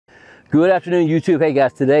Good afternoon, YouTube. Hey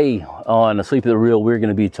guys, today on Asleep at the Reel, we're going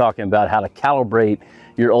to be talking about how to calibrate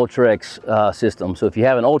your Ultrex system. So if you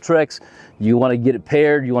have an Ultrex, you want to get it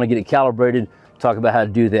paired, you want to get it calibrated, talk about how to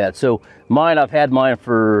do that. So mine, I've had mine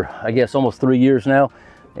for, I guess, almost 3 years now,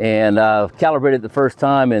 and I've calibrated it the first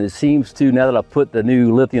time, and it seems to, now that I put the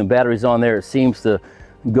new lithium batteries on there, it seems to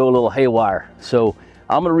go a little haywire. So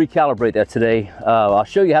I'm going to recalibrate that today. I'll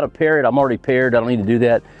show you how to pair it. I'm already paired. I don't need to do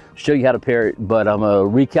that. Show you how to pair it, but I'm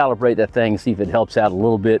going to recalibrate that thing, see if it helps out a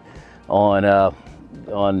little bit on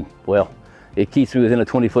well, it keeps me within a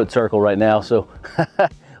 20-foot circle right now. So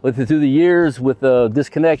through the years with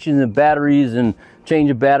disconnections and batteries and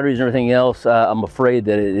change of batteries and everything else, I'm afraid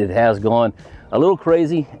that it has gone a little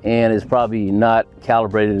crazy and it's probably not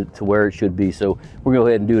calibrated to where it should be. So we're going to go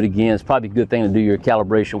ahead and do it again. It's probably a good thing to do your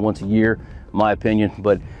calibration once a year, in my opinion.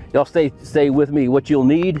 But y'all stay with me. What you'll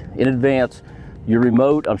need in advance: your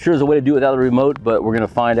remote. I'm sure there's a way to do it without a remote, but we're going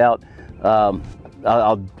to find out.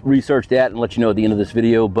 I'll research that and let you know at the end of this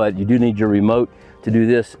video, but you do need your remote to do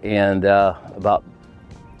this, and about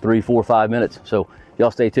 3, 4, 5 minutes. So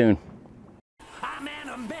y'all stay tuned. I'm an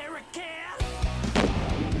American.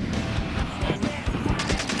 And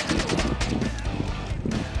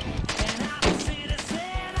I'm a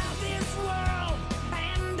citizen of this world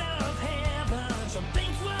and of heaven. Some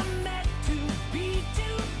things were meant to be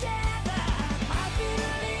together. I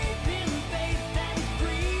believe in faith and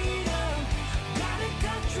freedom. Got a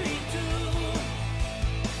country too.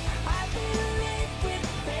 I believe with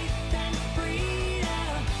faith and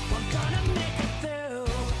freedom, we're gonna make it through.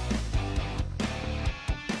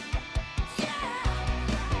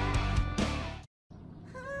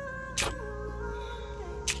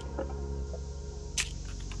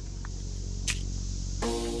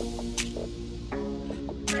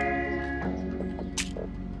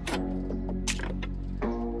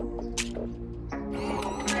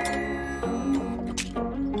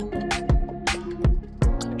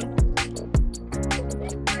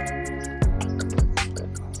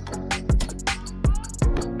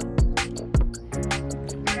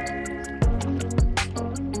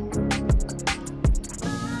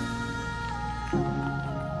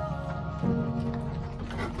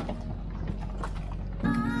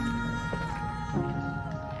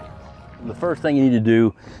 The first thing you need to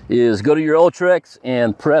do is go to your Ultrex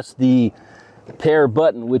and press the pair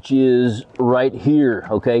button, which is right here.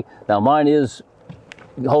 Okay, now mine is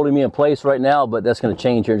holding me in place right now, but that's going to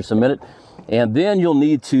change here in just a minute. And then you'll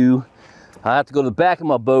need to, I have to go to the back of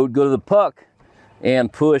my boat, go to the puck,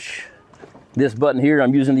 and push this button here.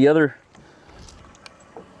 I'm using the other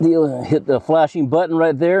deal, hit the flashing button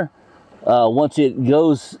right there. Once it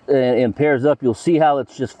goes and pairs up, you'll see how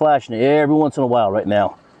it's just flashing every once in a while right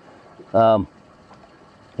now.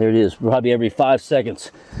 There it is, probably every 5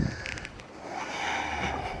 seconds.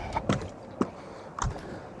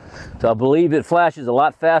 So I believe it flashes a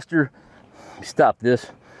lot faster. Stop this.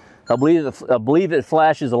 I believe it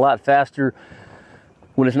flashes a lot faster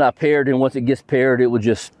when it's not paired, and once it gets paired, it will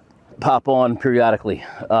just pop on periodically.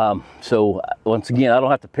 So once again, I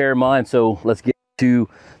don't have to pair mine, so let's get to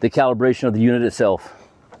the calibration of the unit itself.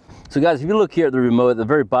 So guys, if you look here at the remote, at the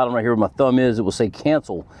very bottom right here where my thumb is, it will say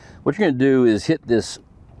cancel. What you're going to do is hit this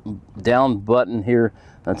down button here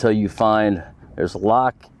until you find there's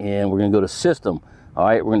lock, and we're going to go to system. All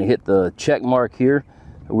right, we're going to hit the check mark here.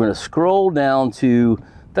 We're going to scroll down to,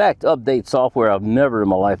 in fact, update software. I've never in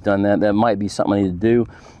my life done that. That might be something I need to do.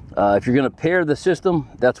 If you're going to pair the system,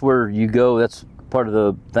 that's where you go. That's part of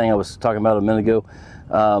the thing I was talking about a minute ago.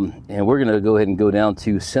 And we're going to go ahead and go down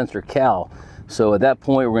to sensor cal. So at that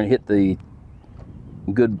point, we're going to hit the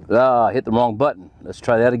hit the wrong button. Let's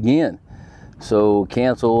try that again. So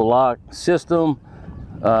cancel, lock, system,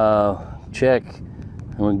 check.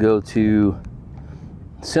 I'm going to go to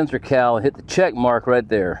sensor cal and hit the check mark right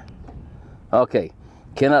there. Okay,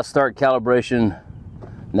 cannot start calibration,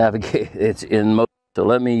 navigate, it's in mode. So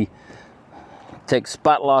let me take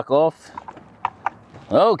spot lock off.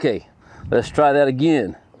 Okay, let's try that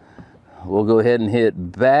again. We'll go ahead and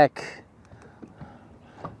hit back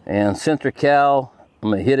and sensor cal. I'm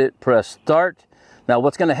going to hit it, press start. Now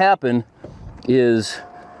what's going to happen is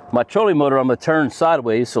my trolling motor, I'm going to turn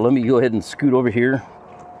sideways. So let me go ahead and scoot over here.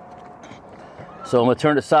 So I'm going to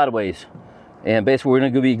turn it sideways. And basically we're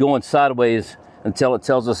going to be going sideways until it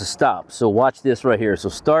tells us to stop. So watch this right here. So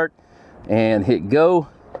start and hit go.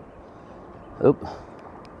 Oop.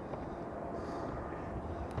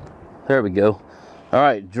 There we go. All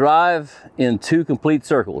right, drive in 2 complete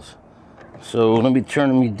circles. So let me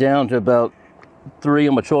turn me down to about 3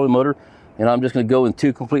 on my trolling motor, and I'm just going to go in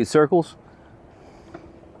 2 complete circles.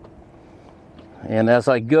 And as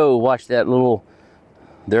I go, watch that little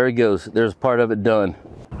there it goes. There's part of it done.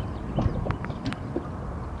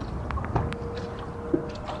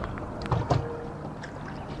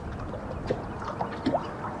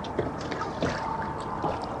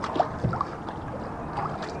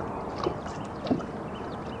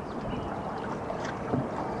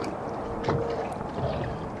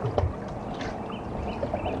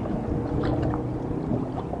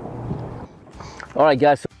 All right,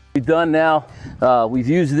 guys, so we're done now. We've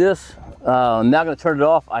used this. I'm now going to turn it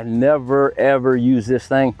off. I never, ever use this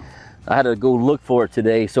thing. I had to go look for it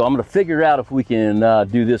today, so I'm going to figure out if we can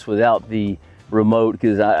do this without the remote,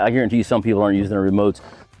 because I guarantee you some people aren't using their remotes.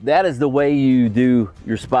 That is the way you do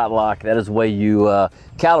your spot lock. That is the way you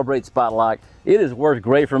calibrate spot lock. It has worked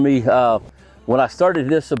great for me. When I started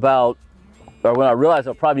this when I realized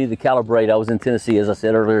I probably need to calibrate, I was in Tennessee, as I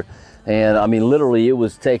said earlier. And I mean, literally, it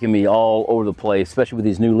was taking me all over the place, especially with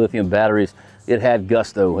these new lithium batteries. It had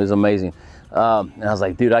gusto. It was amazing. And I was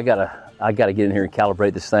like, dude, I gotta get in here and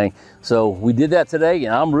calibrate this thing. So we did that today,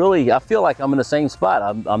 and I feel like I'm in the same spot.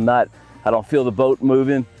 I don't feel the boat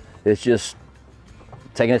moving. It's just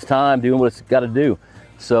taking its time, doing what it's got to do.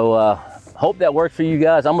 So hope that works for you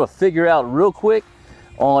guys. I'm gonna figure out real quick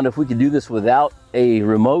on if we can do this without a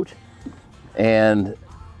remote. And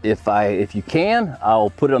if you can, I'll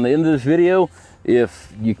put it on the end of this video.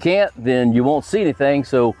 If you can't, then you won't see anything.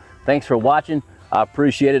 So thanks for watching. I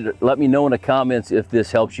appreciate it. Let me know in the comments if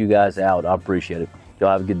this helps you guys out. I appreciate it. Y'all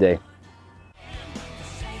have a good day.